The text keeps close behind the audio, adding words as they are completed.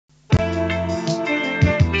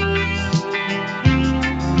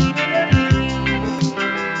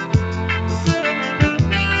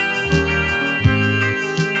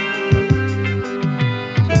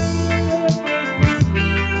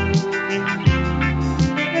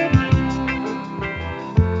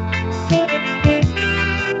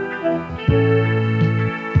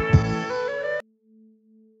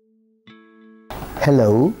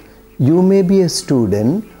You may be a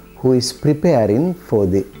student who is preparing for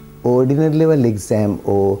the ordinary level exam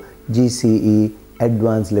or G.C.E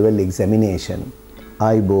advanced level examination.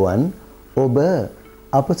 ආයුබෝවන් ඔබ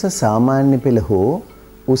අපස සාමාන්‍ය පෙළ හෝ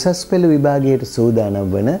උසස් පෙළ විභාගයට සූදානම්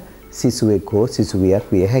වන සිසුවෙක් හෝ සිසුවියක්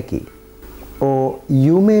විය හැකියි. Or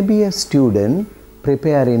you may be a student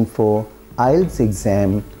preparing for IELTS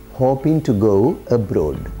exam hoping to go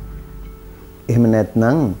abroad. එහෙම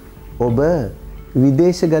නැත්නම් ඔබ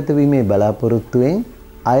විදේශගත වීමේ බලාපොරොත්තුවෙන්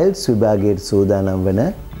IELTS විභාගයට සූදානම් වන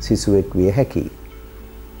සිසුවෙක් විය හැකියි.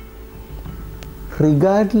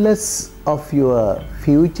 Regardless of your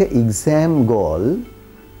future exam goal,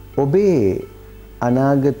 ඔබේ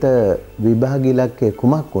අනාගත විභාග ඉලක්කය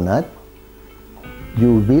කුමක් වුණත්,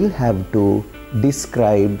 you will have to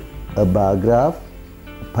describe a bar graph,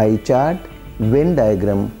 pie chart, Venn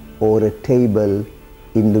diagram or a table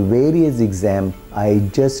in the various exam I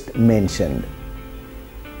just mentioned.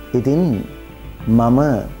 ඉතින් මම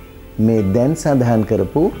මේ දැන් සඳහන්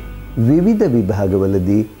කරපු විවිධ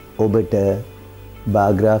විභාගවලදී ඔබට bar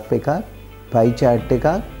graph එකක්, pie chart එකක්,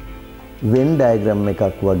 Venn diagram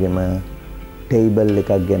එකක් වගේම table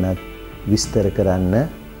එකක් ගැන විස්තර කරන්න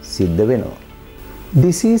සිද්ධ වෙනවා.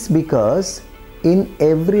 This is because in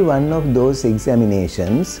every one of those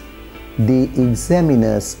examinations, the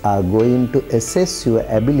examiners are going to assess your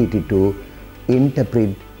ability to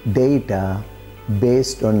interpret data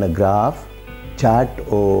based on a graph, chart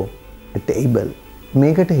or a table.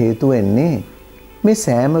 මේකට හේතු වෙන්නේ මේ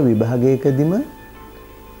සෑම විභාගයකදීම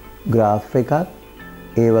graph එකක්,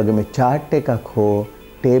 ඒ වගේම chart එකක් හෝ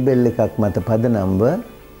table එකක් මත පදනම්ව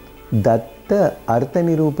දත්ත අර්ථ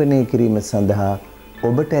නිරූපණය කිරීම සඳහා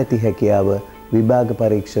ඔබට ඇති හැකියාව විභාග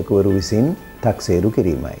පරීක්ෂකවරු විසින් තක්සේරු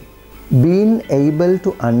කිරීමයි. Being able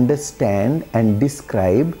to understand and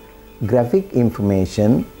describe graphic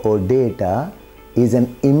information or data is an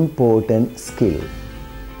important skill.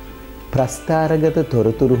 ප්‍රස්ථාරගත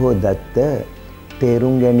තොරතුරු හෝ දත්ත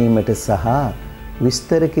තේරුම් ගැනීමට සහ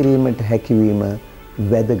විස්තර කිරීමට හැකිවීම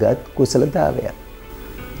වැදගත් කුසලතාවයක්.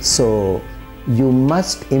 So, you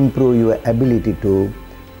must improve your ability to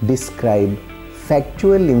describe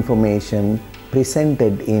factual information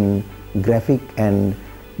presented in graphic and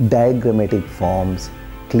diagrammatic forms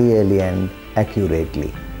clearly and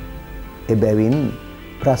accurately. එබැවින්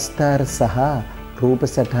ප්‍රස්ථාර සහ රූප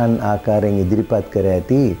සටහන් ආකාරයෙන් ඉදිරිපත් කර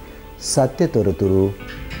ඇති සත්‍ය තොරතුරු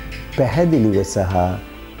පැහැදිලිව සහ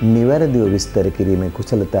නිවැරදිව විස්තර කිරීමේ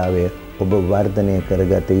කුසලතාවය ඔබ වර්ධනය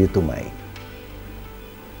කරගත යුතුමයි.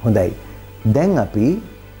 හොඳයි. දැන් අපි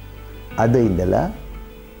අද ඉඳලා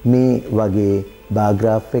මේ වගේ bar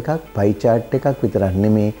graph එකක්, pie chart එකක් විතරක්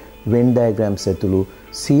නෙමේ Venn diagrams ඇතුළු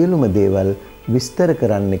සියලුම දේවල් විස්තර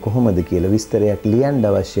කරන්නේ කොහොමද කියලා විස්තරයක් ලියන්න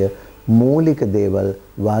අවශ්‍ය මූලික දේවල්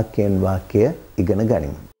වාක්‍යයෙන් වාක්‍ය ඉගෙන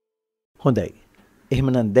ගනිමු. හොඳයි.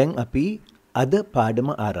 එහෙමනම් දැන් අපි අද පාඩම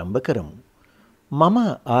ආරම්භ කරමු. මම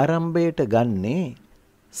ආරම්භයට ගන්නේ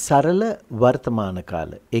සරල වර්තමාන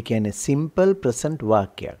කාල. ඒ කියන්නේ simple present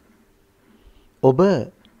වාක්‍යයක්. ඔබ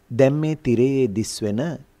දැන් මේ තිරයේ දිස්වෙන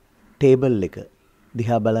ටේබල් එක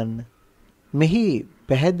දිහා බලන්න. මෙහි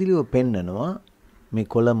පැහැදිලිව පෙන්නනවා මේ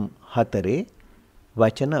කොලම් 4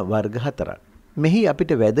 වචන වර්ග 4ක්. මෙහි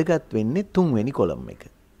අපිට වැදගත් වෙන්නේ තුන්වෙනි කොලම් එක.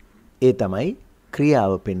 ඒ තමයි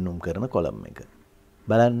ක්‍රියාව පෙන්눔 කරන කොලම් එක.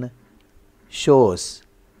 බලන්න. shows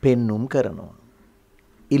පෙන්눔 කරනවා.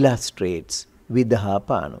 illustrates විදහා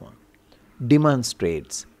පානවා.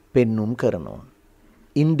 demonstrates පෙන්눔 කරනවා.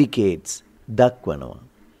 indicates දක්වනවා.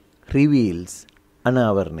 reveals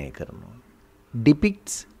අනාවරණය කරනවා.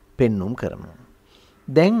 depicts පෙන්눔 කරනවා.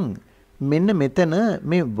 දැන් මෙන්න මෙතන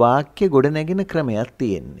මේ වාක්‍ය ගොඩනැගෙන ක්‍රමයක්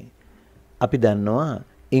තියෙන්නේ. අපි දන්නවා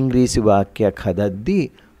ඉංග්‍රීසි වාක්‍යයක් හදද්දී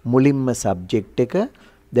මුලින්ම සබ්ජෙක්ට් එක,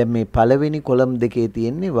 දැන් මේ පළවෙනි කොලම් දෙකේ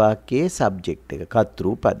තියෙන්නේ වාක්‍යයේ සබ්ජෙක්ට් එක, කර්තෘ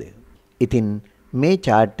පදය. ඉතින් මේ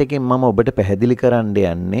chart එකෙන් මම ඔබට පැහැදිලි කරන්න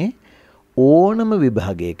යන්නේ ඕනම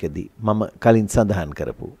විභාගයකදී මම කලින් සඳහන්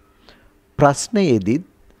කරපු ප්‍රශ්නයේදීත්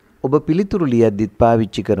ඔබ පිළිතුරු ලියද්දිත්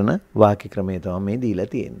පාවිච්චි කරන වාක්‍ය ක්‍රමය තමයි මේ දීලා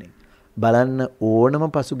තියෙන්නේ. බලන්න ඕනම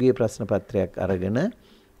පසුගිය ප්‍රශ්න පත්‍රයක් අරගෙන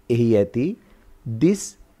එහි ඇති this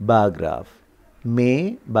bar graph,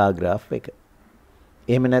 මේ bar graph එක.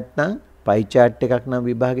 එහෙම නැත්නම් pie chart එකක් නම්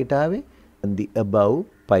විභාගෙට ආවේ the above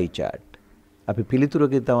pie chart. අපි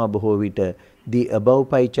පිළිතුරකේ තමයි බොහෝ විට the above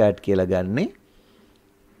pie chart කියලා ගන්නෙ.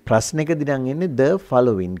 ප්‍රශ්නෙකදී නම් එන්නේ the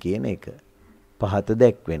following කියන එක. පහත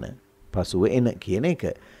දැක්වෙන, පසුව එන කියන එක.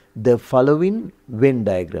 the following Venn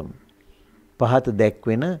diagram. පහත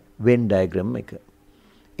දැක්වෙන Venn diagram එක.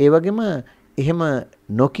 ඒ වගේම එහෙම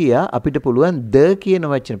නොකිය අපිට පුළුවන් the කියන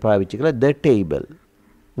වචන පාවිච්චි කරලා the table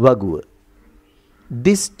වගුව.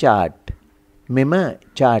 this chart මෙම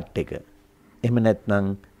chart එක. එහෙම නැත්නම්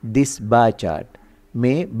this bar chart.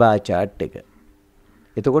 මේ bar chart එක.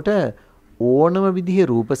 එතකොට ඕනම විදිහේ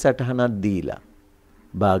රූප සටහනක් දීලා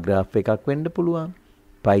bar graph එකක් වෙන්න පුළුවන්.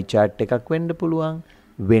 pie chart එකක් වෙන්න පුළුවන්.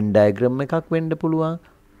 Venn diagram එකක් වෙන්න පුළුවන්.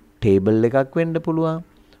 table එකක් වෙන්න පුළුවන්.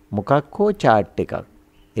 මොකක් හෝ chart එකක්.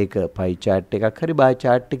 ඒක pie chart එකක් හරි bar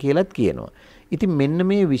chart කියලාත් කියනවා. ඉතින් මෙන්න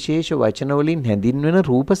මේ විශේෂ වචන වලින් හැඳින්වෙන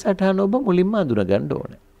රූප සටහන ඔබ මුලින්ම අඳුන ගන්න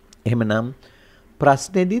ඕනේ. එහෙමනම්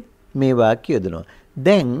ප්‍රශ්නේදිත් මේ වාක්‍ය යොදනවා.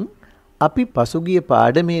 දැන් අපි පසුගිය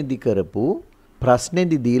පාඩමේදී කරපු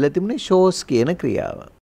ප්‍රශ්නේදී දීලා තිබුණේ shows කියන ක්‍රියාව.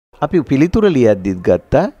 අපි පිළිතුර ලියද්දිත්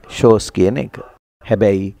ගත්තා shows කියන එක.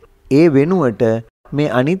 හැබැයි ඒ වෙනුවට මේ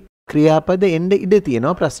අනිත් ක්‍රියාපද එන්න ඉඩ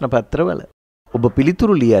තියෙනවා ප්‍රශ්න පත්‍රවල. ඔබ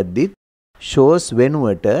පිළිතුරු ලියද්දිත් shows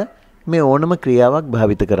වෙනුවට මේ ඕනම ක්‍රියාවක්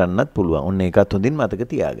භාවිත කරන්නත් පුළුවන්. ඔන්න ඒකත් හොඳින් මතක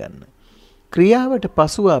තියාගන්න. ක්‍රියාවට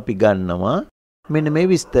පසුව අපි ගන්නවා මෙන්න මේ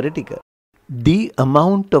විස්තර ටික. The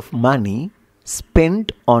amount of money spent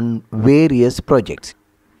on various projects.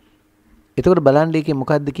 එතකොට බලන්න ඒකේ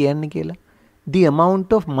මොකද්ද කියන්නේ කියලා. The amount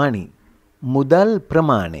of money මුදල්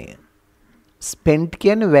ප්‍රමාණය. spent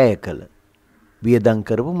කියන්නේ වැය කළ. වියදම්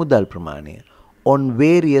කරපු මුදල් ප්‍රමාණය. on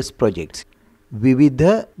various projects.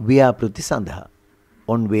 විවිධ ව්‍යාපෘති සඳහා.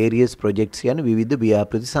 on various projects කියන්නේ විවිධ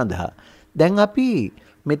ව්‍යාපෘති සඳහා. දැන් අපි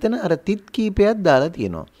මෙතන අර තිත් කීපයක් දාලා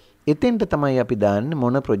තියෙනවා. එතෙන්ට තමයි අපි දාන්නේ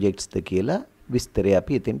මොන ප්‍රොජෙක්ට්ස්ද කියලා විස්තරය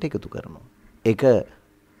අපි එතෙන්ට එකතු කරනවා. ඒක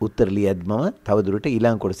උත්තර ලියද්දිම තවදුරට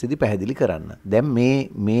ඊළඟ කොටසේදී පැහැදිලි කරන්න. දැන්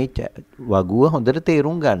මේ වගුව හොඳට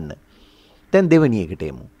තේරුම් ගන්න. දැන් දෙවෙනි එකට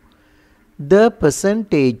එමු. The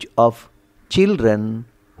percentage of children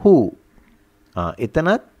who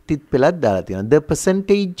එතනත් තිත් පෙළක් දාලා තියෙනවා. The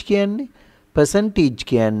percentage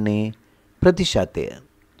කියන්නේ ප්‍රතිශතය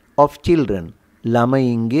of children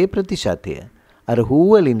ළමයින්ගේ ප්‍රතිශතය. අර who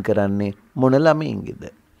වලින් කරන්නේ මොන ළමයින්ගේද?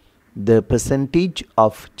 The percentage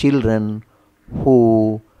of children who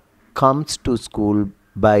comes to school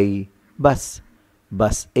by bus.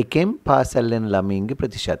 bus එකෙන් පාසල් යන ළමයින්ගේ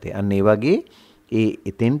ප්‍රතිශතය. අන්න ඒ වගේ ඒ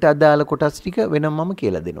එතෙන්ට අදාළ කොටස් ටික වෙනම මම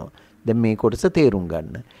කියලා දෙනවා. දැන් මේ කොටස තේරුම්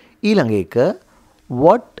ගන්න. ඊළඟ එක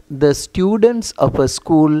what the students of a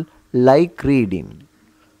school like reading.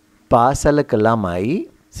 පාසලක ළමයි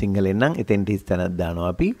සිංහලෙන් නම් එතෙන්ට ඉස්තනක් දානවා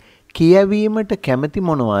අපි කියවීමට කැමති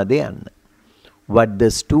මොනවාද යන්න. What the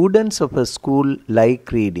students of a school like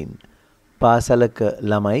reading. පාසලක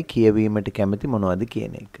ළමයි කියවීමට කැමති මොනවද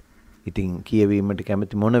කියන එක. ඉතින් කියවීමට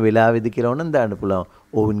කැමති මොන වෙලාවෙද කියලා උනන් දාන්න පුළුවන්.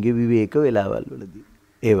 ඔවුන්ගේ විවේක වෙලාවල් වලදී.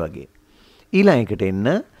 ඒ වගේ. ඊළඟ එකට එන්න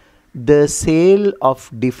the sale of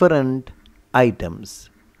different items.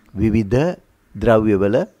 විවිධ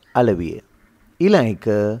ද්‍රව්‍යවල අලවිය. ඊළඟ එක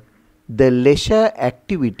the leisure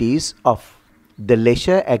activities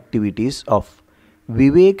of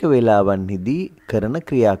විවේක වේලාවන්හිදී කරන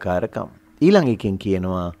ක්‍රියාකාරකම්. ඊළඟ එකෙන්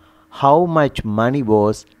කියනවා how much money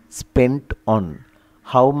was spent on.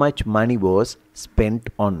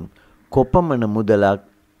 කොපමණ මුදලක්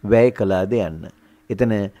වැය කළාද යන්න.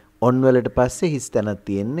 එතන on වලට පස්සේ හිස් තැනක්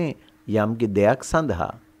තියෙන්නේ යම්කි දෙයක්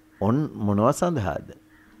සඳහා. on මොනවා සඳහාද?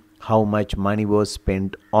 how much money was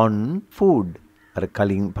spent on food. අර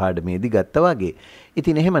කලින් පාඩමේදී ගත්තා වගේ.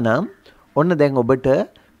 ඉතින් එහෙමනම් ඔන්න දැන් ඔබට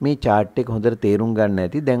මේ chart එක හොඳට තේරුම් ගන්න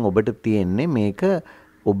ඇති. දැන් ඔබට තියෙන්නේ මේක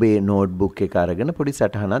ඔබේ notebook එක අරගෙන පොඩි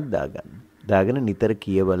සටහනක් දාගෙන නිතර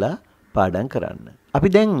කියවලා පාඩම් කරන්න. අපි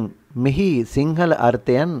දැන් මෙහි සිංහල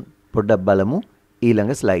අර්ථයන් පොඩ්ඩක් බලමු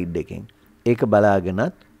ඊළඟ slide එකෙන්. ඒක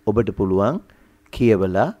බලාගෙනත් ඔබට පුළුවන්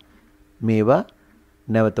කියවලා මේවා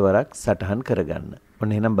නැවත වරක් සටහන් කරගන්න.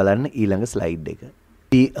 ඔන්න එහෙනම් බලන්න ඊළඟ slide එක.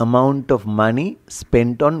 The amount of money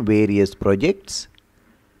spent on various projects.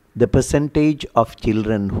 The percentage of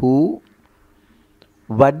children who.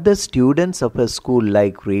 What the students of a school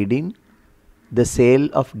like reading. The sale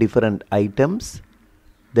of different items.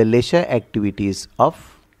 The leisure activities of.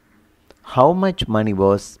 How much money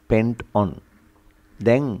was spent on.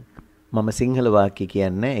 දැන් මම සිංහල වාක්‍ය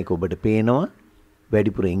කියන්නේ ඒක ඔබට පේනවා.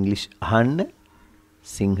 වැඩිපුර ඉංග්‍රීසි අහන්න,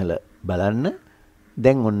 සිංහල බලන්න.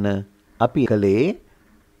 දැන් ඔන්න අපි කලේ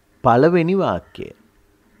පළවෙනි වාක්‍යය.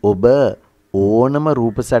 ඔබ ඕනම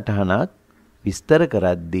රූප සටහනක් විස්තර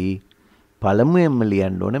කරද්දී පළමුවෙන්ම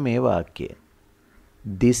ලියන්න ඕන මේ වාක්‍යය.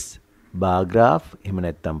 This bar graph, එහෙම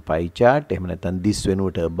නැත්නම් pie chart, එහෙම නැත්නම් this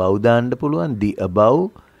වෙනුවට above දාන්න පුළුවන්. The above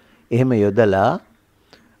එහෙම යොදලා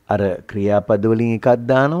අර ක්‍රියාපද වලින් එකක්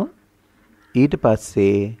දානවා. ඊට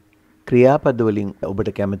පස්සේ ක්‍රියාපද වලින්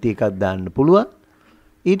ඔබට කැමති එකක් දාන්න පුළුවන්.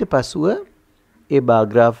 ඊට පස්සුව ඒ බාර්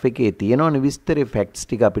ග්‍රාෆ් එකේ තියෙනවනේ විස්තරේ ෆැක්ට්ස්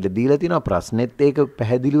ටික අපිට දීලා තියෙනවා. ප්‍රශ්නෙත් ඒක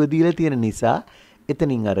පැහැදිලිව දීලා තියෙන නිසා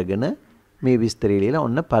එතනින් අරගෙන මේ විස්තරය ලියලා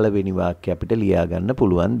ඔන්න පළවෙනි වාක්‍යය අපිට ලියා ගන්න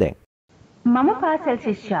පුළුවන් දැන්. මම පාසල්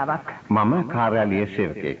ශිෂ්‍යාවක්. මම කාර්යාලීය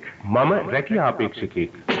සේවකයෙක්. මම රැකියා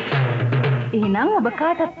අපේක්ෂකයෙක්. එහෙනම් ඔබ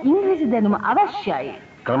කාටත් ඉංග්‍රීසි දැනුම අවශ්‍යයි.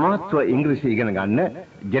 ක්‍රමවත්ව ඉංග්‍රීසි ඉගෙන ගන්න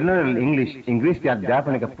ජෙනරල් ඉංග්‍රීසි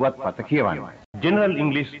අධ්‍යාපනික පුවත්පත කියවන්න. ජෙනරල්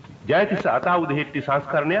ඉංග්‍රීසි ජයතිස්ස අතාවුදහෙට්ටි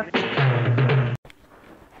සංස්කරණයක්.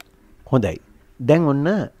 හොඳයි. දැන්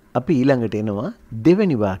ඔන්න අපි ඊළඟට එනවා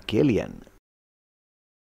දෙවෙනි වාක්‍යය ලියන්න.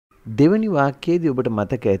 දෙවෙනි වාක්‍යයේදී ඔබට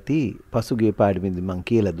මතක ඇති පසුගිය පාඩමේදී මම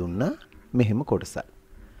කියලා දුන්නා මෙහෙම කොටසක්.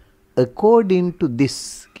 according to this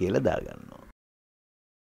කියලා දාගන්නවා.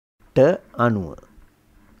 ට අනුව.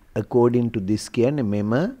 according to this කියන්නේ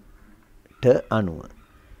මෙම ට අනුව.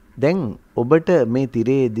 දැන් ඔබට මේ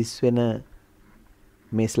තිරේ දිස් වෙන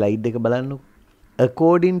මේ ස්ලයිඩ් එක බලන්නකෝ.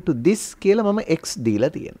 according to this කියලා මම x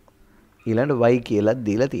දීලා තියෙනවා. ඊළඟට y කියලා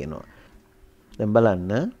දීලා තියෙනවා. දැන්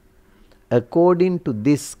බලන්න according to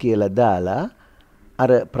this කියලා දාලා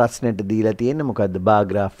අර ප්‍රශ්නෙට දීලා තියෙන්නේ මොකද්ද? bar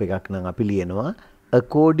graph එකක් නම් අපි ලියනවා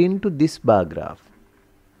according to this bar graph.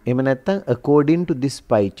 එහෙම නැත්නම් according to this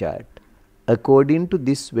pie chart. according to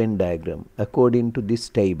this Venn diagram. according to this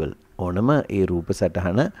table. ඕනම ඒ රූප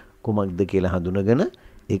සටහන කොමක්ද කියලා හඳුනගෙන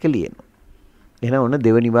ඒක ලියනවා. එහෙනම් ඔන්න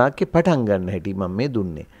දෙවෙනි වාක්‍යේ පටන් ගන්න හැටි මම මේ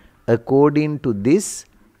දුන්නේ. according to this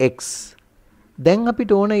x. දැන්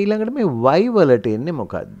අපිට ඕන ඊළඟට මේ y වලට එන්නේ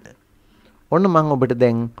මොකද්ද? ඔන්න මම ඔබට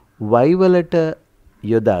දැන් y වලට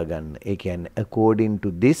යොදා ගන්න. ඒ කියන්නේ according to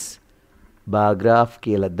this bar graph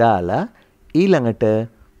කියලා දාලා ඊළඟට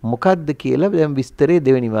මොකද්ද කියලා දැන් විස්තරේ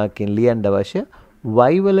දෙවෙනි වාක්‍යයෙන් ලියන්න අවශ්‍ය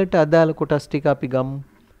y වලට අදාළ කොටස් ටික අපි ගමු.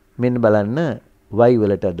 මෙන්න බලන්න y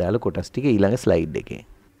වලට අදාළ කොටස් ටික ඊළඟ ස්ලයිඩ් එකේ.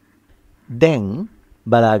 දැන්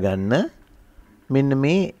බලා ගන්න මෙන්න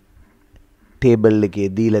මේ ටේබල් එකේ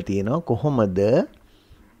දීලා තියෙනවා කොහොමද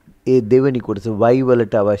ඒ දෙවෙනි කොටස y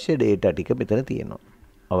වලට අවශ්‍ය data ටික මෙතන තියෙනවා.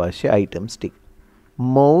 අවශ්‍ය items ටික.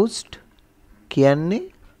 most කියන්නේ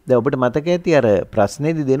දැන් ඔබට මතක ඇති අර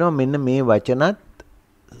ප්‍රශ්නේදී දෙනවා මෙන්න මේ වචනත්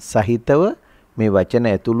සහිතව මේ වචන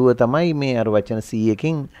ඇතුළුව තමයි මේ අර වචන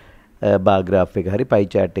 100කින් bar graph එක හරි pie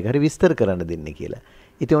chart එක හරි විස්තර කරන්න දෙන්නේ කියලා.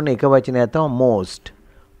 ඉතින් ඔන්න එක වචනයක් තමයි most.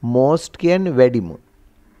 most කියන්නේ වැඩිම,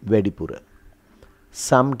 වැඩිපුර.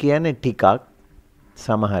 some කියන්නේ ටිකක්,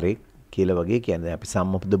 සමහරෙක් කියලා වගේ කියන්නේ. අපි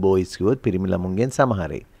some of the boys කිව්වොත් පිරිමි ළමුන්ගෙන්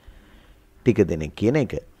සමහරෙක්. ටික දෙනෙක් කියන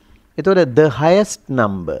එක. එතකොට the highest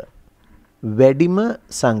number වැඩිම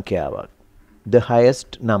සංඛ්‍යාවක්. the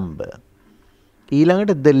highest number.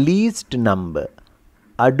 ඊළඟට the least number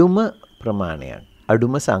අඩුම ප්‍රමාණයක්,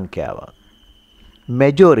 අඩුම සංඛ්‍යාවක්.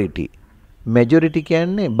 majority. majority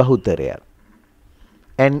කියන්නේ බහුතරයක්.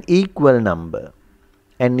 an equal number.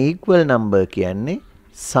 an equal number කියන්නේ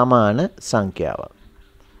සමාන සංඛ්‍යාවක්.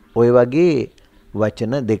 ඔය වගේ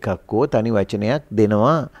වචන දෙකක් හෝ තනි වචනයක්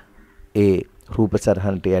දෙනවා ඒ රූප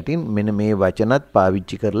සරහනට යටින් මෙන්න මේ වචනත්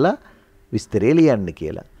පාවිච්චි කරලා විස්තරය ලියන්න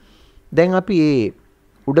කියලා. දැන් අපි මේ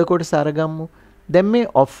උඩ කොටස අරගමු. දැන් මේ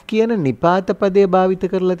of කියන නිපාත පදේ භාවිත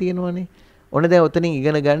කරලා තියෙනවනේ. ඔන්න දැන් ඔතනින්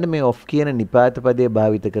ඉගෙන ගන්න මේ of කියන නිපාත පදේ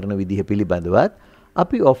භාවිත කරන විදිහ පිළිබඳවත්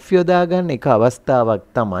අපි of යොදා ගන්න එක අවස්ථාවක්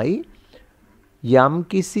තමයි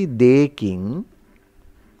යම්කිසි දෙයකින්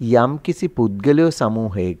යම්කිසි පුද්ගලයෝ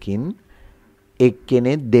සමූහයකින්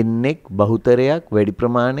එක්කෙනෙක් දෙන්නෙක් බහුතරයක් වැඩි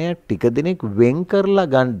ප්‍රමාණයක් ටික දෙනෙක් වෙන් කරලා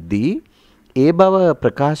ගන්නදී ඒ බව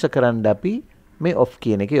ප්‍රකාශ කරන්න අපි මේ of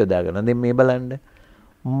කියන එක යොදා ගන්නවා. දැන් මේ බලන්න.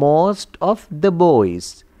 most of the boys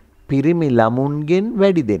පිරිමි ළමුන්ගෙන්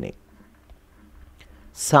වැඩි දෙනෙක්.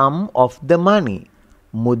 some of the money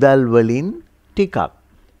මුදල් වලින් ටිකක්.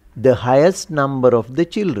 the highest number of the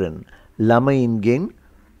children ළමයින්ගෙන්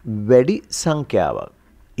වැඩි සංඛ්‍යාවක්.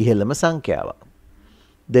 ඉහළම සංඛ්‍යාවක්.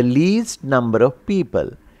 the least number of people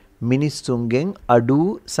මිනිස්සුන්ගෙන් අඩු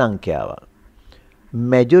සංඛ්‍යාවක්.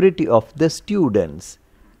 majority of the students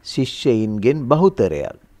ශිෂ්‍යයින්ගෙන්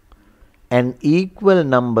බහුතරයක්. an equal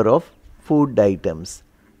number of food items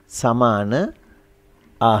සමාන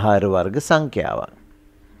ආහාර වර්ග සංඛ්‍යාවක්.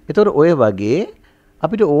 ඒතකොට ඔය වගේ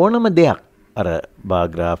අපිට ඕනම දෙයක් අර බාර්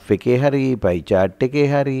ග්‍රාෆ් එකේ හරි පයි chart එකේ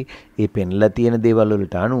හරි මේ පෙන්ලා තියෙන දේවල්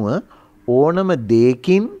වලට අනුව ඕනම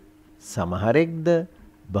දෙයකින් සමහරෙක්ද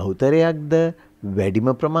බහුතරයක්ද වැඩිම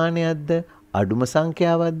ප්‍රමාණයක්ද අඩුම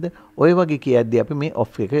සංඛ්‍යාවක්ද ඔය වගේ කියද්දී අපි මේ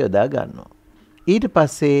of එක යොදා ගන්නවා. ඊට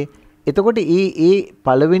පස්සේ එතකොට ඒ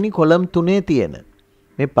පළවෙනි කොලම් තුනේ තියෙන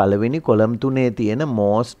මේ පළවෙනි කොලම් තුනේ තියෙන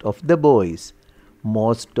most of the boys,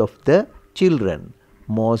 most of the children,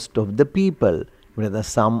 most of the people, the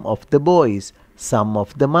some of the boys, some of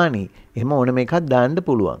the money එහෙම ඕන මේකක් දාන්න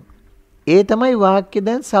පුළුවන්. ඒ තමයි වාක්‍ය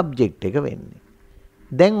දැන් subject එක වෙන්නේ.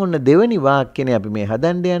 දැන් ඔන්න දෙවෙනි වාක්‍යනේ අපි මේ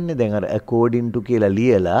හදන්න යන්නේ. දැන් අර according to කියලා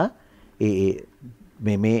ලියලා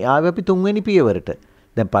මේ ආවේ අපි තුන්වෙනි පියවරට.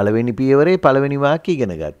 දැන් පළවෙනි පියවරේ පළවෙනි වාක්‍ය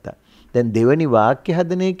ඉගෙන ගත්තා. දැන් දෙවෙනි වාක්‍ය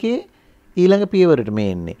හදන එකේ ඊළඟ පියවරට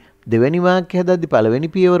මේ එන්නේ. දෙවෙනි වාක්‍ය හදද්දි පළවෙනි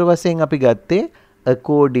පියවර වශයෙන් අපි ගත්තේ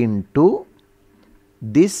according to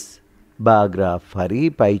this bar graph හරි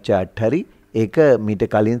pie chart හරි ඒක මීට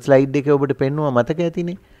කලින් ස්ලයිඩ් එකේ ඔබට පෙන්නුවා මතක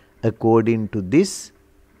ඇතිනේ. according to this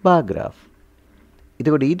bar graph.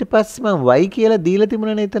 එතකොට ඊට පස්සේ මම y කියලා දීලා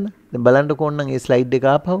තිබුණානේ එතන. දැන් බලන්නකෝ ඕනනම් ඒ ස්ලයිඩ් එක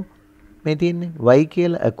ආපහු මේ තියෙන්නේ y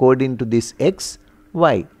කියලා according to this x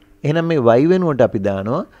y. එහෙනම් මේ y වෙනුවට අපි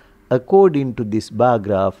දානවා according to this bar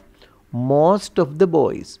graph most of the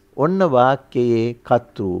boys. ඔන්න වාක්‍යයේ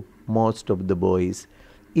කතෘ most of the boys.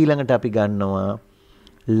 ඊළඟට අපි ගන්නවා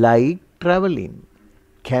like traveling.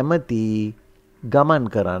 කැමති ගමන්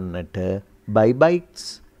කරන්නට by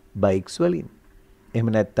bikes වලින්. එහෙම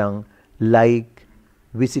නැත්නම් like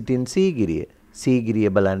visiting සීගිරිය. සීගිරිය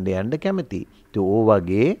බලන්න යන්න කැමති. ඒ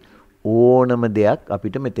වගේ ඕනම දෙයක්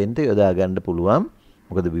අපිට මෙතෙන්ට යොදා ගන්න පුළුවන්.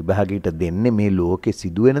 මොකද විභාගයට දෙන්නේ මේ ලෝකේ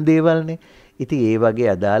සිදුවෙන දේවල්නේ. ඉතින් ඒ වගේ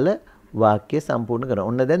අදාළ වාක්‍ය සම්පූර්ණ කරනවා.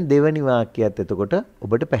 ඔන්න දැන් දෙවෙනි වාක්‍යයත් එතකොට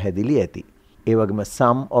ඔබට පැහැදිලි ඇති. ඒ වගේම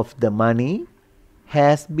some of the money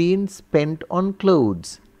has been spent on clothes.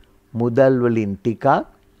 මුදල් වලින් ටිකක්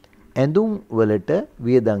ඇඳුම් වලට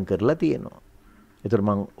වියදම් කරලා තියෙනවා. ඒතර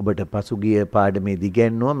මම ඔබට පසුගිය පාඩමේදී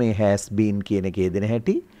ඉගෙනුවා මේ has been කියන එකේ දෙන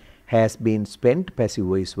හැටි. has been spent passive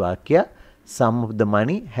voice වාක්‍ය. some of the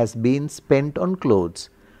money has been spent on clothes.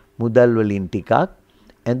 මුදල් වලින් ටිකක්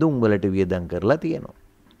ඇඳුම් වලට වියදම් කරලා තියෙනවා.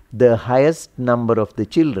 the highest number of the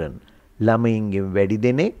children. ළමයින්ගෙන් වැඩි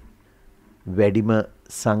දෙනෙක් වැඩිම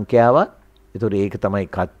සංඛ්‍යාවක්. ඒතර ඒක තමයි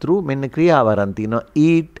කතෘ. මෙන්න ක්‍රියාව අරන් තිනවා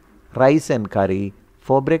eat rice and curry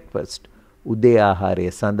for breakfast. උදේ ආහාරය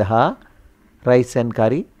සඳහා rice and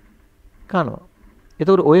curry කනවා.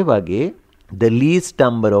 ඒතකොට ඔය වගේ the least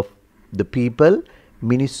number of the people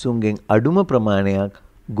මිනිස්සුන්ගෙන් අඩුම ප්‍රමාණයක්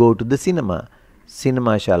go to the cinema.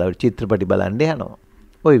 සිනමා ශාලාවට චිත්‍රපටි බලන්න යනවා.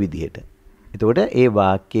 ওই විදිහට. එතකොට ඒ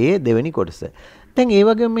වාක්‍යයේ දෙවෙනි කොටස. දැන් ඒ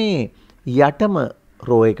වගේ මේ යටම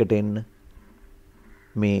රෝ එකට එන්න.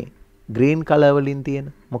 මේ green color වලින් තියෙන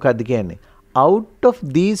මොකක්ද කියන්නේ? out of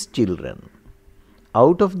these children.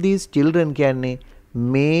 out of these children කියන්නේ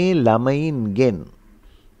මේ ළමයින්ගෙන්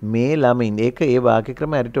මේ ළමයින් ඒක ඒ වාක්‍ය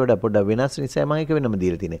ක්‍රම හරියට වඩා පොඩ්ඩක් වෙනස් නිසා මම ඒක වෙනම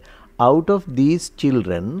දීලා තියෙන්නේ. out of these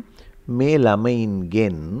children මේ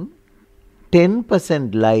ළමයින්ගෙන්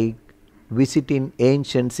 10% like visiting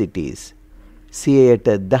ancient cities.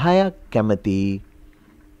 10% කැමති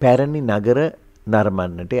පැරණි නගර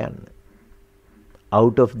නරඹන්නට යන්න.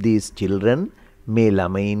 out of these children මේ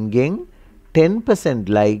ළමයින්ගෙන් 10%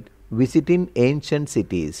 like visiting ancient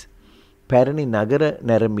cities. පැරණි නගර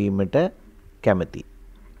නැරඹීමට කැමති.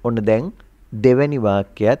 ඔන්න දැන් දෙවැනි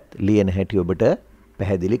වාක්‍යයත් ලියන හැටි ඔබට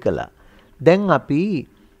පැහැදිලි කළා. දැන් අපි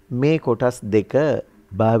මේ කොටස් දෙක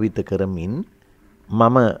භාවිත කරමින්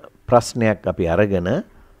මම ප්‍රශ්නයක් අපි අරගෙන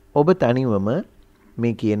ඔබ තනිවම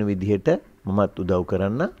මේ කියන විදිහට මමත් උදව්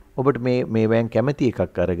කරන්න. ඔබට මේවෙන් කැමති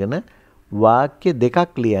එකක් අරගෙන වාක්‍ය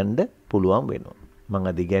දෙකක් ලියන්න පුළුවන් වෙනවා. මම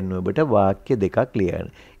අද ඉගෙනුවේ ඔබට වාක්‍ය දෙකක් ලියන්න.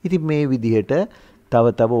 ඉතින් මේ විදිහට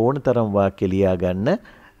තව ඕන තරම් වාක්‍ය ලියා ගන්න.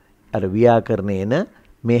 අර ව්‍යාකරණේන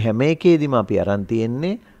මේ හැම එකේදීම අපි අරන්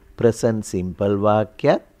තියෙන්නේ present simple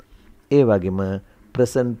වාක්‍යත් ඒ වගේම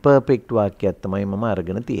present perfect වාක්‍යත් තමයි මම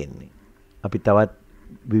අරගෙන තියෙන්නේ. අපි තවත්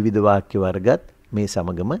විවිධ වාක්‍ය වර්ගත් මේ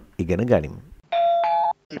සමගම ඉගෙන ගනිමු.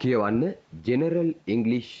 කියවන්න ජෙනරල්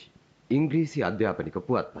ඉංග්ලිෂ් ඉංග්‍රීසි අධ්‍යාපනික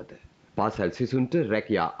පුවත්පත. පාසල් සිසුන්ට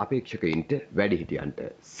රැකියා අපේක්ෂකයින්ට වැඩිහිටියන්ට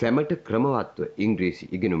සැමට ක්‍රමවත්ව ඉංග්‍රීසි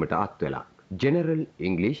ඉගෙනුමට අත්වෙලා general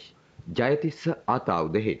English Jayatissa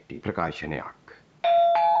ආතාවුදහෙට්ටි ප්‍රකාශනයක්.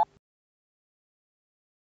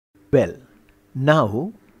 Well, now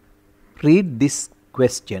read this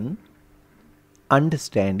question,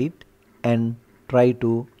 understand it and try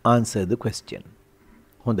to answer the question.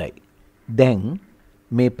 හොඳයි. දැන්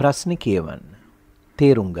මේ ප්‍රශ්නේ කියවන්න.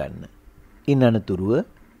 තේරුම් ගන්න. ඉන් අනතුරුව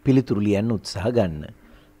පිළිතුරු ලියන්න උත්සාහ ගන්න.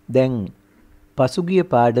 දැන් පසුගිය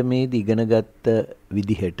පාඩමේදී ඉගෙනගත්ත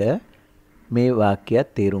විදිහට මේ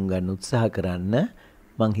වාක්‍යයත් තේරුම් ගන්න උත්සාහ කරන්න.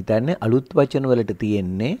 මං හිතන්නේ අලුත් වචන වලට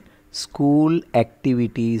තියෙන්නේ school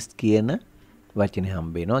activities කියන වචනේ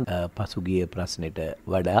හම්බ වෙනවා. පසුගිය ප්‍රශ්නෙට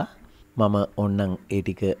වඩා මම ඕන්නම් ඒ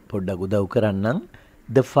ටික පොඩ්ඩක් උදව් කරන්නම්.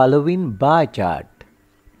 The following bar chart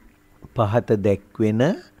පහත දැක්වෙන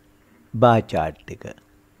bar chart එක.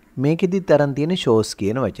 මේකෙදි තරම් තියෙන shows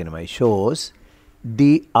කියන වචනමයි. shows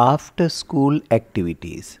the after school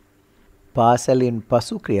activities. පාසලෙන්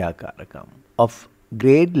පසු ක්‍රියාකාරකම් of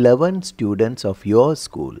grade 11 students of your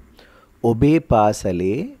school. ඔබේ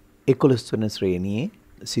පාසලේ 11 වන ශ්‍රේණියේ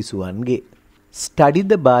සිසුවන්ගේ. Study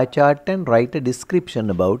the bar chart and write a description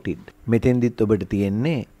about it. මෙතෙන්දිත් ඔබට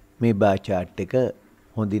තියෙන්නේ මේ bar chart එක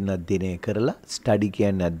හොඳින් අධ්‍යයනය කරලා study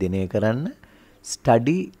කියන්නේ අධ්‍යයනය කරන්න.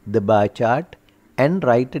 study the bar chart and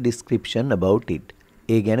write a description about it.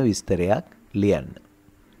 ඒ ගැන විස්තරයක් ලියන්න.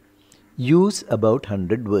 Use about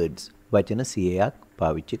 100 words. වචන 100ක්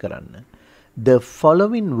පාවිච්චි කරන්න. The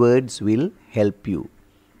following words will help you.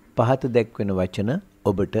 පහත දැක්වෙන වචන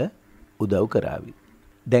ඔබට උදව් කරાવી.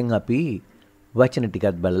 දැන් අපි වචන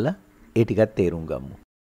ටිකක් බලලා ඒ ටිකත් තේරුම් ගමු.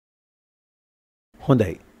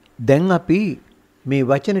 හොඳයි. දැන් අපි මේ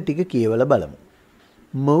වචන ටික කියවලා බලමු.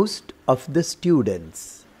 Most of the students.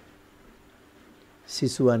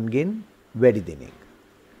 සිසුවන්ගෙන් වැඩි දෙනෙක්.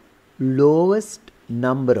 Lowest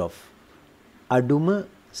number of. අඩුම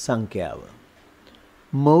සංඛ්‍යාව.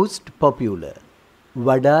 Most popular.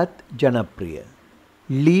 වඩාත් ජනප්‍රිය.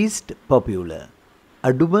 Least popular.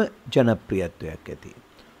 අඩුම ජනප්‍රියත්වයක් ඇති.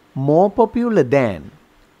 More popular than.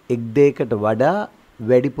 එක් දෙයකට වඩා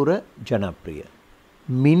වැඩිපුර ජනප්‍රිය.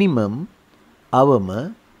 Minimum අවම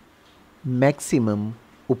maximum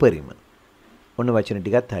උපරිම. ඔන්න වචන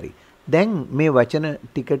ටිකත් හරි. දැන් මේ වචන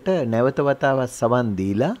ටිකට නැවත වතාවක් සවන්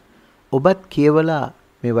දීලා ඔබත් කියවලා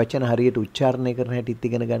මේ වචන හරියට උච්චාරණය කරන හැටිත්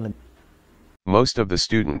ඉගෙන ගන්න. Most of the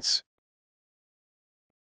students.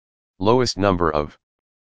 Lowest number of.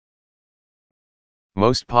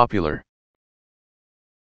 Most popular.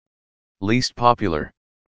 Least popular.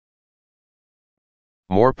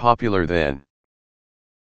 More popular than.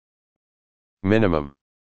 Minimum.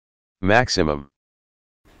 Maximum.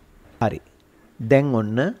 හරි. දැන්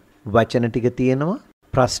ඔන්න වචන ටික තියෙනවා.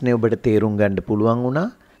 ප්‍රශ්නේ ඔබට තේරුම් ගන්න පුළුවන් වුණා.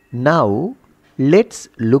 Now let's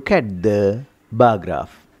look at the bar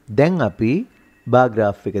graph. දැන් අපි bar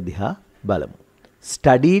graph එක දිහා බලමු.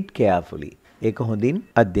 Study it carefully. ඒක හොඳින්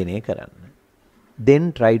අධ්‍යයනය කරන්න. Then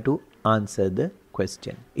try to answer the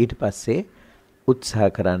question. ඊට පස්සේ උත්සාහ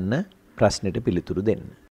කරන්න ප්‍රශ්නෙට පිළිතුරු දෙන්න.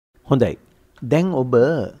 හොඳයි. දැන් ඔබ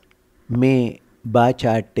මේ bar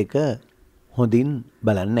chart එක හොඳින්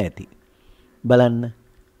බලන්න ඇති. බලන්න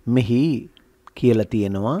මෙහි කියලා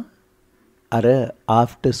තියෙනවා අර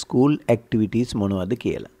after school activities මොනවද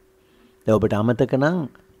කියලා. දැන් ඔබට අමතක නම්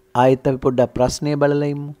ආයෙත් අපි පොඩ්ඩක් ප්‍රශ්නය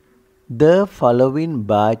බලලා ඉමු. The following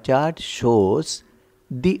bar chart shows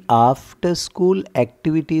the after school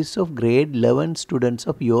activities of grade 11 students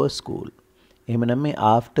of your school. එහෙමනම් මේ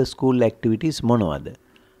after school activities මොනවද?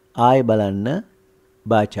 ආයෙ බලන්න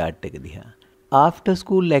bar chart එක දිහා. after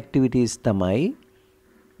school activities තමයි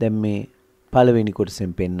දැන් මේ පළවෙනි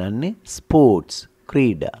කොටසෙන් පෙන්වන්නේ sports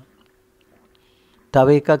ක්‍රීඩා. තව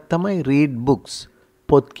එකක් තමයි read books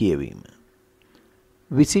පොත් කියවීම.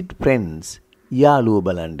 visit friends යාළුවෝ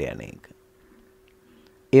බලන්න යන එක.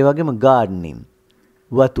 ඒ වගේම gardening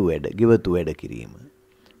වතු වැඩ, ගෙවතු වැඩ කිරීම.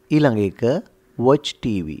 ඊළඟ එක watch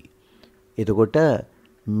TV. එතකොට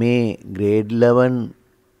මේ grade 11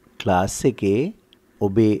 class එකේ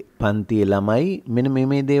ඔබේ පන්තියේ ළමයි මෙන්න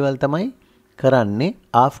මේ දේවල් තමයි කරන්නේ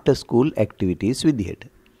after school activities විදිහට.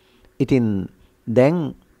 ඉතින් දැන්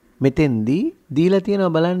මෙතෙන්දී දීලා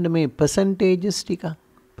තියෙනවා බලන්න මේ percentages ටික.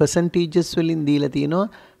 percentages වලින් දීලා තියෙනවා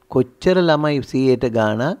කොච්චර ළමයි 100ට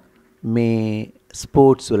ගාණක් මේ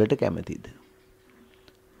ස්පෝර්ට්ස් වලට කැමතිද.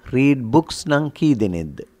 read books නම් කී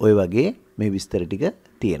දෙනෙක්ද? ඔය වගේ මේ විස්තර ටික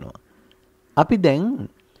තියෙනවා. අපි දැන්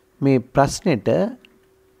මේ ප්‍රශ්නෙට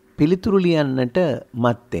පිළිතුරු ලියන්නට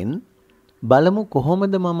මත්තෙන් බලමු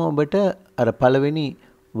කොහොමද මම ඔබට අර පළවෙනි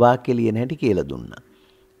වාක්‍ය ලියන හැටි කියලා දුන්නා.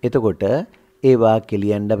 එතකොට ඒ වාක්‍ය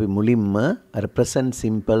ලියන්න අපි මුලින්ම අර present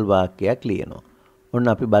simple වාක්‍යයක් ලියනවා.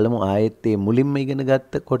 ඔන්න අපි බලමු ආයෙත් මේ මුලින්ම ඉගෙන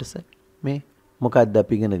ගත්ත කොටස. මේ මොකක්ද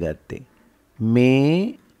අපි ඉගෙන ගත්තේ? මේ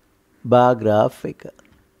bar graph එක.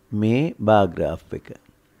 මේ bar graph එක.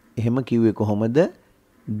 එහෙම කිව්වේ කොහොමද?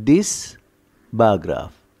 this bar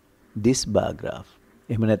graph. this bar graph.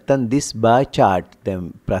 එහෙම නැත්නම් this bar chart. දැන්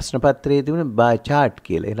ප්‍රශ්න පත්‍රයේ තිබුණ bar chart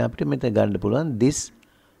කියලා. එහෙනම් අපිට මෙතන ගන්න පුළුවන් this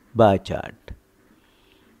bar chart.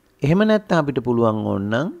 එහෙම නැත්නම් අපිට පුළුවන්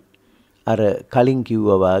ඕනනම් අර කලින්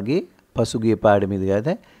කිව්වා වාගේ පසුගිය පාඩමේදී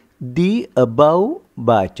ගත්ත the above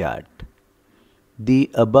bar chart. the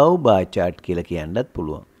above bar chart කියලා කියන්නත්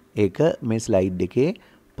පුළුවන්. ඒක මේ ස්ලයිඩ් එකේ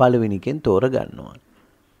පළවෙනි එකෙන් තෝර ගන්නවා.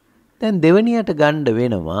 දැන් දෙවෙනියට ගන්න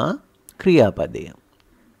වෙනවා ක්‍රියාපදය.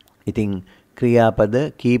 ඉතින් ක්‍රියාපද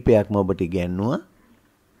කීපයක්ම ඔබට ඉගෙනුවා.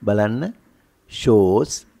 බලන්න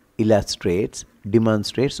shows, illustrates,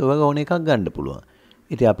 demonstrates ඔය වගේ ඕන එකක් ගන්න පුළුවන්.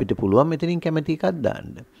 ඉතින් අපිට පුළුවන් මෙතනින් කැමති එකක්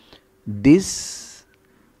දාන්න. this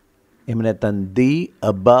එහෙම නැත්නම් the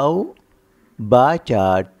above bar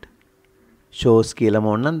chart shows කියලා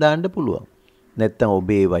මොනනම් දාන්න පුළුවන්. නැත්නම්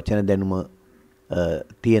ඔබේ වචන දැනුම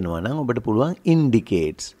තියෙනවා නම් ඔබට පුළුවන්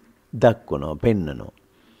indicates දක්වනවා, පෙන්නනවා.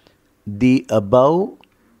 the above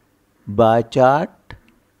bar chart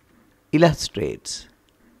illustrates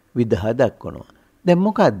විදහා දක්වනවා. දැන්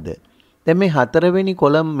මොකද්ද? දැන් මේ හතරවෙනි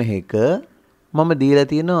කොලම් එකක මම දීලා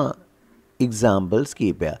තියෙනවා examples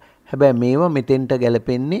කීපයක්. හැබැයි මේවා මෙතෙන්ට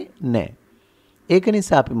ගැලපෙන්නේ නැහැ. ඒක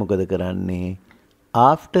නිසා අපි මොකද කරන්නේ?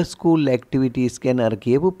 after school activities ගැන අර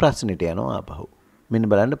කියපු ප්‍රශ්නෙට යනවා ආපහු. මෙන්න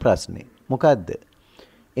බලන්න ප්‍රශ්නේ. මොකද්ද?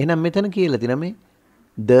 එහෙනම් මෙතන කියලා තියෙන මේ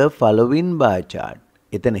the following bar chart.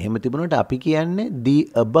 එතන එහෙම තිබුණාට අපි කියන්නේ the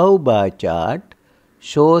above bar chart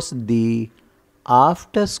shows the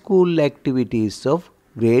after school activities of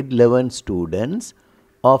grade 11 students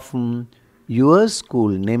of your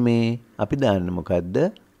school නෙමේ අපි දාන්නේ මොකද්ද?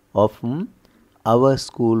 of our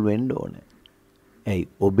school වෙන්න ඕනේ. ඇයි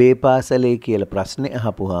ඔබේ පාසලේ කියලා ප්‍රශ්නේ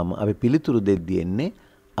අහපුවාම අපි පිළිතුරු දෙන්නේ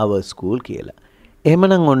our school කියලා.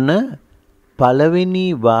 එහෙමනම් ඔන්න පළවෙනි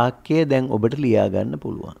වාක්‍යය දැන් ඔබට ලියා ගන්න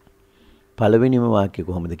පුළුවන්. පළවෙනිම වාක්‍යය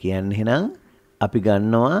කොහොමද කියන්නේ? එහෙනම් අපි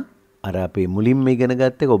ගන්නවා අර අපේ මුලින්ම ඉගෙන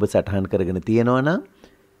ගත්ත එක ඔබ සටහන් කරගෙන තියෙනවා නම්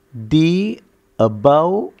the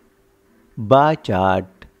above bar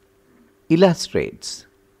chart illustrates.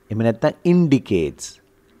 එහෙම නැත්නම් indicates.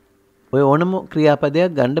 ඔය ඕනම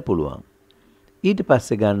ක්‍රියාපදයක් ගන්න පුළුවන්. ඊට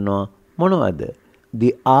පස්සේ ගන්නවා මොනවද? the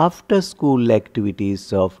after school activities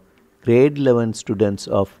of grade 11 students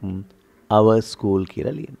of our school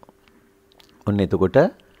කියලා ලියනවා. ඔන්න එතකොට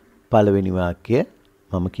පළවෙනි වාක්‍ය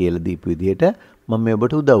මම කියලා දීපු විදිහට මම මේ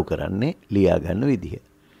ඔබට උදව් කරන්නේ ලියා ගන්න විදිහ.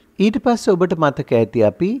 ඊට පස්සේ ඔබට මතක ඇති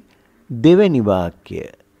අපි දෙවෙනි වාක්‍ය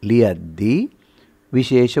ලියද්දී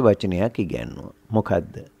විශේෂ වචනයක් ඉගෙනුවා.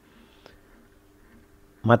 මොකද්ද?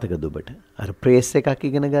 මතකද ඔබට? අර ප්‍රේස් එකක්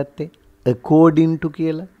ඉගෙන ගත්තේ according to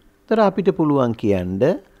කියලා. ඒතර අපිට පුළුවන් කියන්න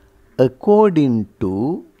according to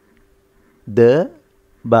the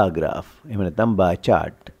bar graph. එහෙම නැත්නම් bar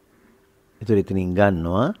chart. ඒතර ඉතින්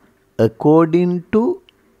ගන්නවා according to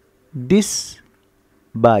this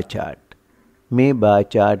bar chart. මේ bar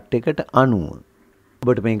chart එකට අනුව.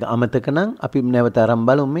 ඔබට මේක අමතක නම් අපි නැවත අරන්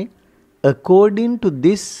බලමු මේ according to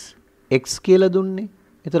this x කියලා දුන්නේ.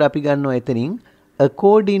 ඒතර අපි ගන්නවා එතනින්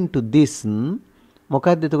according to this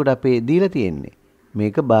මොකක්ද එතකොට අපේ දීලා තියෙන්නේ?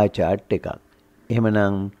 මේක bar chart එකක්.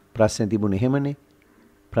 එහෙමනම් ප්‍රශ්නේ තිබුණේ එහෙමනේ.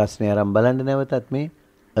 ප්‍රශ්නේ අරන් බලන්න නැවතත් මේ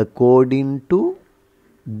according to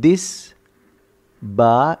this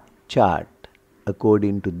bar chart.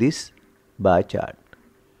 according to this bar chart.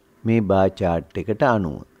 මේ bar chart එකට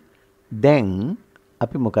අනුව. දැන්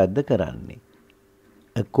අපි මොකද්ද කරන්නේ?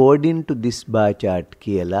 according to this bar chart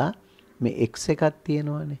කියලා මේ x එකක්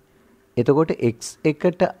තියෙනවානේ. එතකොට x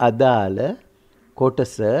එකට අදාළ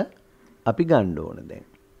කොටස අපි ගන්න ඕන දැන්.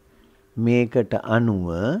 මේකට අනුව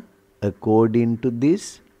according to this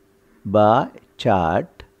bar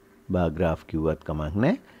chart bar graph කිව්වත් කමක්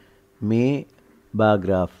නැහැ. මේ bar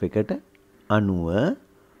graph එකට අනුව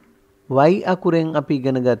y අකුරෙන් අපි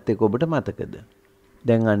ඉගෙන ගත්තේ ඔබට මතකද?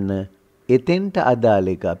 දැන් අන්න එතෙන්ට අදාළ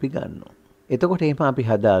එක අපි ගන්නවා. එතකොට එහෙම අපි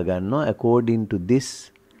හදා ගන්නවා according to this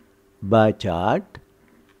bar chart.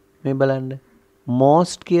 මේ බලන්න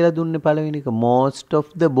most කියලා දුන්නේ පළවෙනි එක most of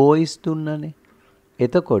the boys දුන්නනේ.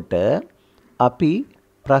 එතකොට අපි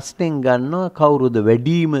ප්‍රශ්නෙන් ගන්නවා කවුරුද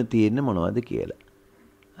වැඩිම තියෙන්නේ මොනවද කියලා.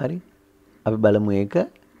 හරි? අපි බලමු ඒක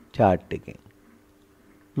chart එකෙන්.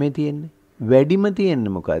 මේ තියෙන්නේ වැඩිම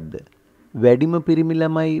තියෙන්නේ මොකද්ද? වැඩිම පිරිමි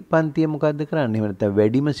ළමයි පන්තිය මොකද්ද කරන්නේ? එහෙම නැත්නම්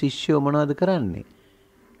වැඩිම ශිෂ්‍යයෝ මොනවද කරන්නේ?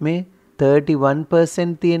 මේ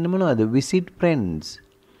 31% තියෙන්නේ මොනවද? visit friends.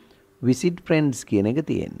 visit friends කියන එක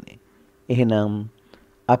තියෙන්නේ. එහෙනම්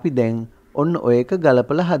අපි දැන් ඔන්න ඔය එක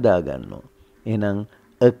ගලපලා හදා ගන්නවා. එහෙනම්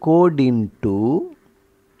according to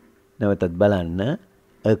නැවතත් බලන්න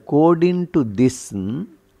according to this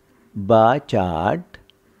bar chart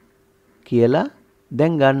කියලා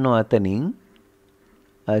දැන් ගන්නවා අතනින්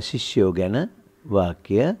ශිෂ්‍යයෝ ගැන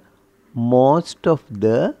වාක්‍ය most of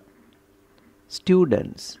the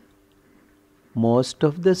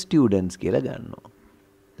students කියලා ගන්නවා.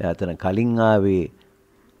 දැන් අතන කලින් ආවේ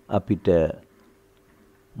අපිට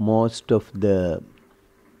most of the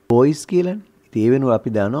boys කියලානේ. ඉතින් ඒ වෙනුව අපි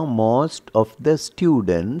දානවා most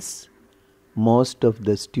of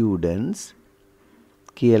the students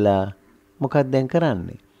කියලා. මොකක්ද දැන්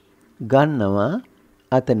කරන්නේ? ගන්නවා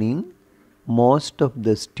අතනින් most of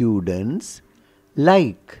the students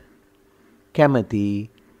like කැමති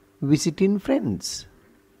visiting friends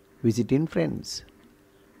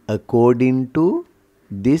according to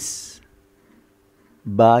this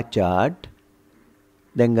bar chart.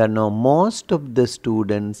 දැන් ගන්නවා most of the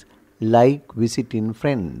students like visiting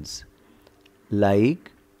friends.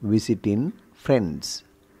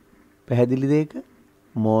 පැහැදිලිද ඒක?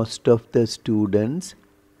 most of the students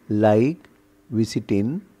like visiting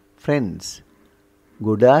friends.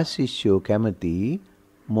 ගොඩාක් ශිෂ්‍යෝ කැමති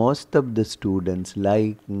most of the students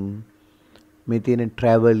like මේ තියෙන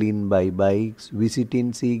traveling by bikes, visiting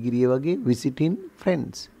Sigiriya වගේ visiting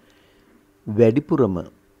friends. වැඩිපුරම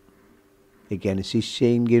ඒ කියන්නේ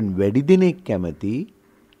ශිෂ්‍යයින්ගෙන් වැඩි දෙනෙක් කැමති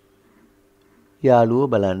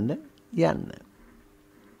යාළුවෝ බලන්න යන්න.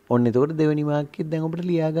 ඔන්න එතකොට දෙවෙනි වාක්‍යෙත් දැන් ඔබට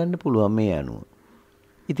ලියා ගන්න පුළුවන් මේ අනුව.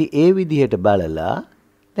 ඉතින් ඒ විදිහට බලලා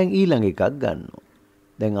දැන් ඊළඟ එකක් ගන්නවා.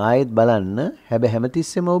 දැන් ආයෙත් බලන්න හැබැයි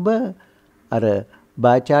හැමතිස්සෙම ඔබ අර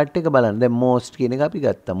bar chart එක බලන්න. දැන් most කියන එක අපි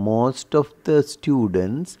ගත්තා. Most of the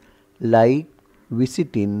students like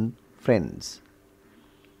visiting friends.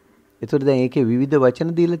 එතකොට දැන් ඒකේ විවිධ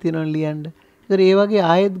වචන දීලා තියෙනවා ලියන්න. ඒතර ඒ වගේ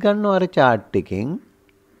ආයෙත් ගන්නවා අර chart එකෙන්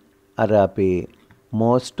අර අපේ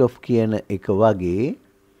most of කියන එක වගේ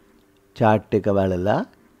chart එක බලලා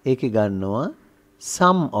ඒකේ ගන්නවා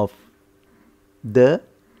some of the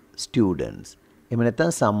students. එහෙම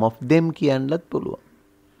නැත්නම් some of them කියන්නත් පුළුවන්.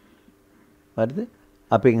 හරිද?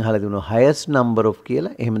 අපෙන් අහලා දුන්නු highest number of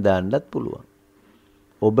කියලා එහෙම දාන්නත් පුළුවන්.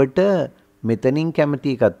 ඔබට මෙතනින්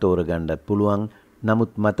කැමති එකක් තෝරගන්නත් පුළුවන්.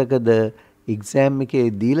 නමුත් මතකද එක්සෑම් එකේ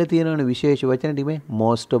දීලා තියෙනවනේ විශේෂ වචන ටික මේ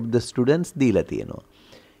most of the students දීලා තියෙනවා.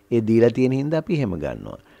 ඒ දීලා තියෙන හින්දා අපි එහෙම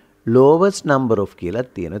ගන්නවා. lowest number of කියලා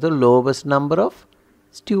තියෙනවා. ඒතකොට lowest number of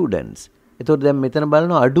students. ඒතකොට දැන් මෙතන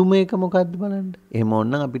බලනවා අඩුම එක මොකක්ද බලන්න. එහෙම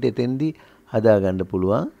වුණනම් අපිට එතෙන්දී හදාගන්න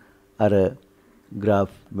පුළුවන් අර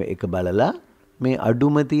graph එක බලලා මේ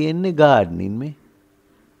අඩුම තියෙන්නේ gardening මේ.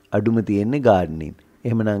 අඩුම තියෙන්නේ gardening.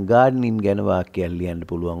 එහෙමනම් gardening ගැන වාක්‍යයක් ලියන්න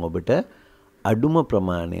පුළුවන් ඔබට. අඩුම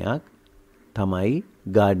ප්‍රමාණයක් තමයි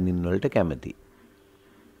gardening වලට කැමති.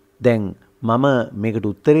 දැන් මම මේකට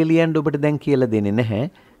උත්තරේ ලියන්න ඔබට දැන් කියලා දෙන්නේ නැහැ.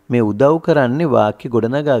 මේ උදව් කරන්නේ වාක්‍ය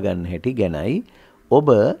ගොඩනගා ගන්න හැටි ගැනයි. ඔබ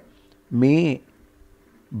මේ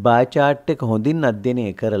bar chart එක හොඳින් අධ්‍යයනය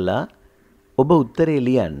කරලා ඔබ උත්තරේ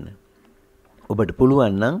ලියන්න. ඔබට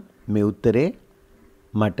පුළුවන් නම් මේ උත්තරේ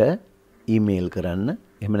මට ඊමේල් කරන්න.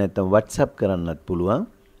 එහෙම නැත්නම් WhatsApp කරන්නත් පුළුවන්.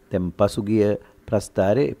 දැන් පසුගිය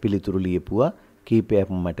ප්‍රස්තාරේ පිළිතුරු ලියපුවා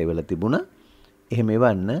කීපයක්ම මට වෙලා තිබුණා. එහෙම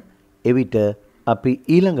එවන්න. එවිට අපි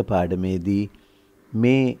ඊළඟ පාඩමේදී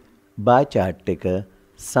මේ bar chart එක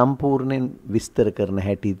සම්පූර්ණයෙන් විස්තර කරන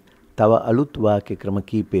හැටි තව අලුත් වාක්‍ය ක්‍රම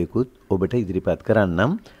කීපයකුත් ඔබට ඉදිරිපත්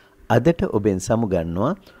කරන්නම්. අදට ඔබෙන්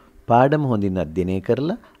සමුගන්නවා. පාඩම හොඳින් අධ්‍යයනය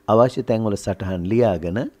කරලා අවශ්‍ය තැන්වල සටහන්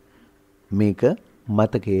ලියාගෙන මේක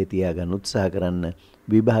මතකයේ තියාගන්න උත්සාහ කරන්න.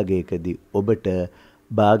 විභාගයකදී ඔබට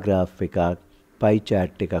බාර් ග්‍රාෆ් එකක්, පයි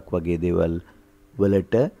chart එකක් වගේ දේවල්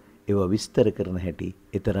වලට ඒවා විස්තර කරන හැටි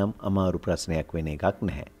ඊතරම් අමාරු ප්‍රශ්නයක් වෙන එකක්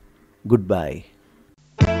නැහැ. Goodbye.